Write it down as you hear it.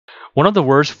One of the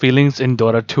worst feelings in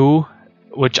Dota 2,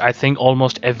 which I think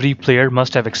almost every player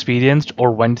must have experienced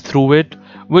or went through it,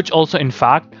 which also in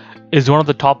fact is one of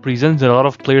the top reasons that a lot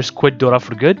of players quit Dota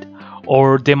for good,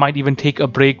 or they might even take a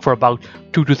break for about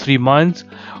 2 to 3 months,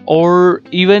 or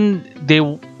even they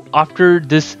after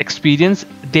this experience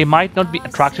they might not be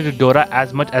attracted to Dota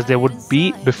as much as they would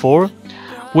be before,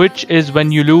 which is when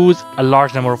you lose a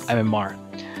large number of MMR.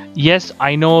 Yes,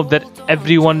 I know that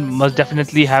everyone must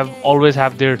definitely always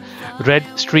have their red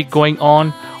streak going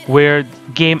on, where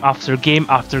game after game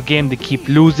after game they keep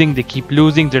losing,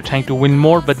 they're trying to win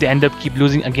more, but they end up keep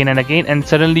losing again and again, and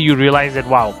suddenly you realize that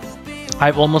wow,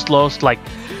 I've almost lost like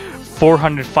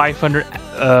 400 500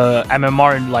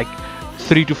 MMR in like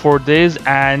 3 to 4 days,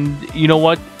 and you know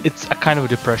what, it's a kind of a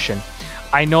depression.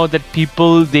 I know that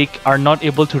people, they are not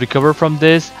able to recover from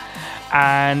this,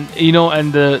 and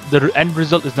and the end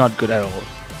result is not good at all.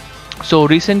 So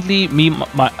recently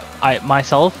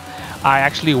myself, I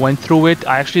actually went through it.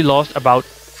 I actually lost about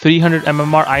 300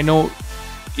 MMR. I know,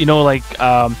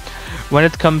 when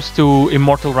it comes to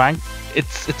Immortal rank,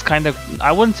 it's kind of,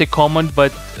 I wouldn't say common,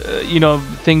 but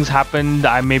things happened.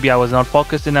 Maybe I was not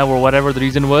focused enough or whatever the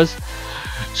reason was.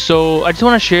 So I just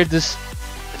want to share this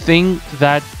thing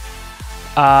that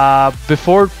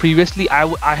before previously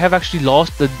I have actually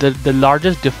lost the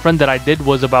largest difference that I did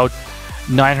was about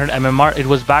 900 MMR. It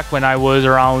was back when I was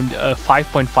around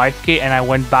 5.5k and I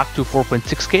went back to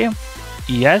 4.6k.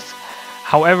 Yes,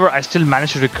 however, I still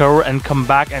managed to recover and come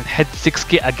back and hit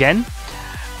 6k again,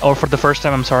 or for the first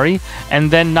time, I'm sorry.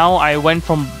 And then now I went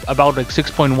from about like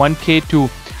 6.1k to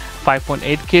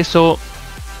 5.8k. So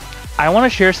I want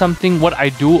to share something, what I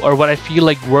do or what I feel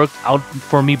like worked out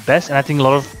for me best, and I think a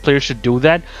lot of players should do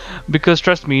that, because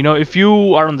trust me, if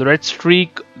you are on the red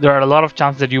streak, there are a lot of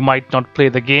chances that you might not play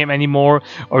the game anymore,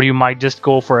 or you might just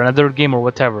go for another game or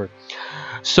whatever.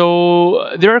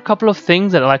 So there are a couple of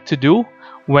things that I like to do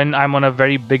when I'm on a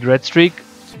very big red streak.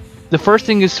 The first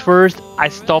thing is, first I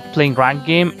stop playing ranked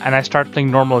game and I start playing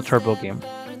normal turbo game.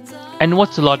 And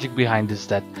what's the logic behind this?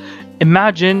 That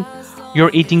imagine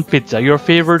you're eating pizza. Your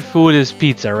favorite food is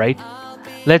pizza, right?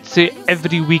 Let's say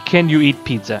every weekend you eat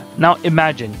pizza. Now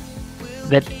imagine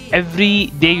that every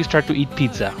day you start to eat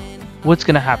pizza. What's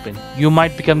gonna happen? You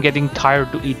might become getting tired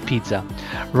to eat pizza.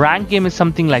 Rank game is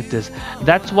something like this.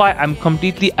 That's why I'm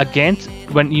completely against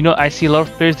when I see a lot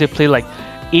of players, they play like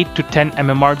 8 to 10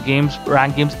 MMR games,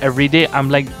 rank games every day. I'm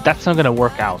like, that's not gonna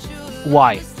work out.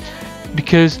 Why?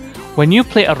 Because when you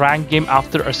play a rank game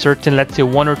after a certain, let's say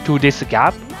 1 or 2 days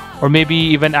gap, or maybe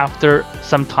even after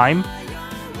some time,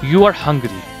 you are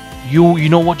hungry. You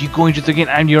know what, you go into the game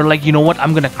and you're like, you know what,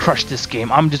 I'm gonna crush this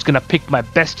game. I'm just gonna pick my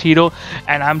best hero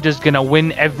and I'm just gonna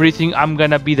win everything. I'm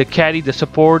gonna be the carry, the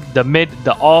support, the mid,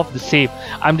 the off, the safe.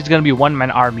 I'm just gonna be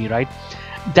one-man army, right?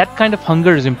 That kind of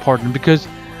hunger is important, because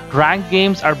ranked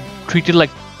games are treated like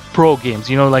pro games.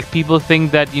 Like people think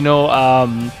that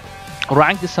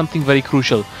rank is something very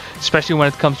crucial, especially when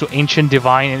it comes to ancient,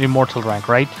 divine, and immortal rank,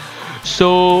 right?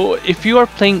 So if you are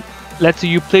playing, let's say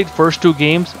you played first 2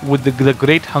 games with the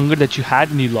great hunger that you had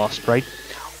and you lost, right?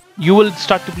 You will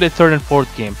start to play third and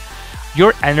fourth game.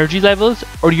 Your energy levels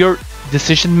or your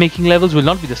decision making levels will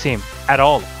not be the same at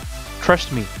all.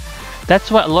 Trust me. That's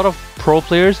why a lot of pro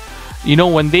players,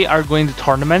 when they are going to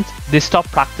tournaments, they stop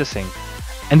practicing.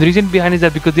 And the reason behind is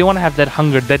that because they want to have that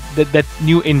hunger, that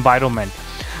new environment.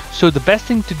 So the best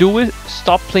thing to do is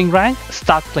stop playing rank,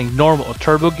 start playing normal or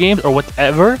turbo games or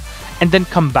whatever, and then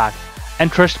come back.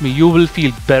 And trust me, you will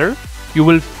feel better. You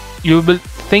will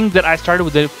think that I started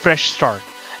with a fresh start,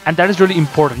 and that is really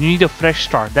important. You need a fresh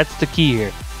start. That's the key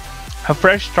here. A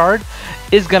fresh start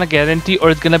is gonna guarantee,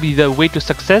 or it's gonna be the way to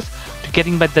success to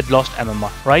getting back that lost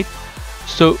MMR, right?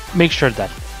 So make sure that.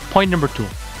 Point number 2,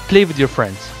 play with your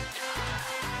friends.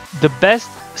 The best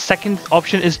second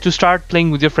option is to start playing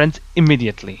with your friends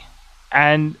immediately.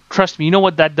 And trust me,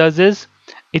 what that does is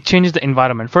it changes the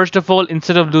environment. First of all,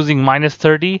 instead of losing minus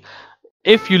 30,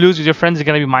 if you lose with your friends, it's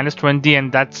gonna be minus 20, and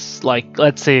that's like,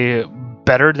 let's say,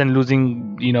 better than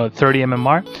losing 30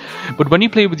 MMR. But when you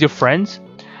play with your friends,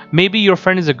 maybe your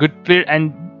friend is a good player,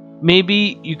 and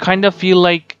maybe you kind of feel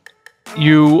like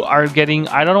you are getting,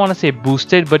 I don't want to say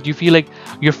boosted, but you feel like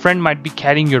your friend might be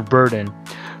carrying your burden.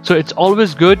 So it's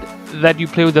always good that you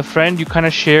play with a friend. You kind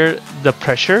of share the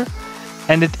pressure,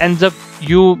 and it ends up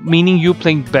meaning you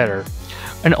playing better.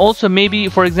 And also, maybe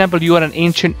for example, you are an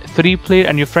ancient 3 player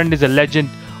and your friend is a legend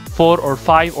 4 or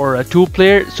 5 or a 2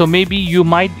 player. So maybe you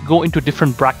might go into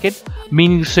different bracket,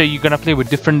 meaning say you're gonna play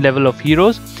with different level of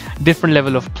heroes, different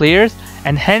level of players,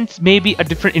 and hence maybe a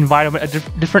different environment, a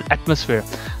different atmosphere.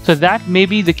 So that may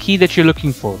be the key that you're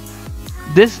looking for.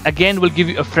 This again will give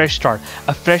you a fresh start,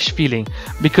 a fresh feeling,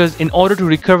 because in order to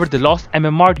recover the lost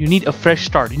MMR, you need a fresh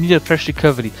start, you need a fresh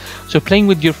recovery. So playing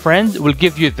with your friends will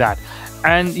give you that.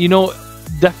 And you know,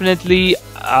 definitely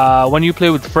when you play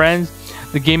with friends,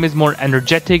 the game is more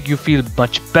energetic, you feel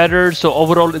much better. So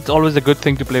overall, it's always a good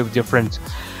thing to play with your friends.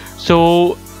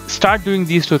 So start doing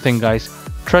these two things, guys.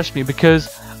 Trust me, because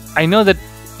I know that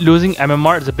losing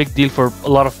MMR is a big deal for a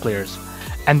lot of players.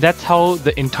 And that's how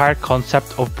the entire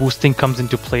concept of boosting comes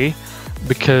into play,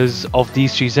 because of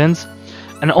these reasons.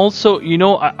 And also, you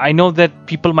know, I know that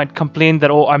people might complain that,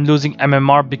 oh, I'm losing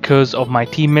MMR because of my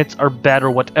teammates are bad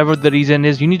or whatever the reason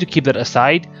is. You need to keep that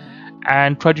aside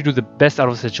and try to do the best out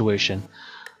of the situation.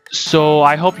 So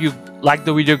I hope you liked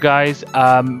the video, guys.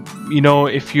 You know,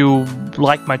 if you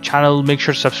like my channel, make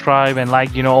sure to subscribe and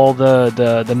like, you know, all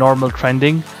the normal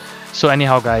trending. So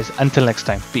anyhow, guys, until next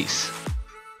time, peace.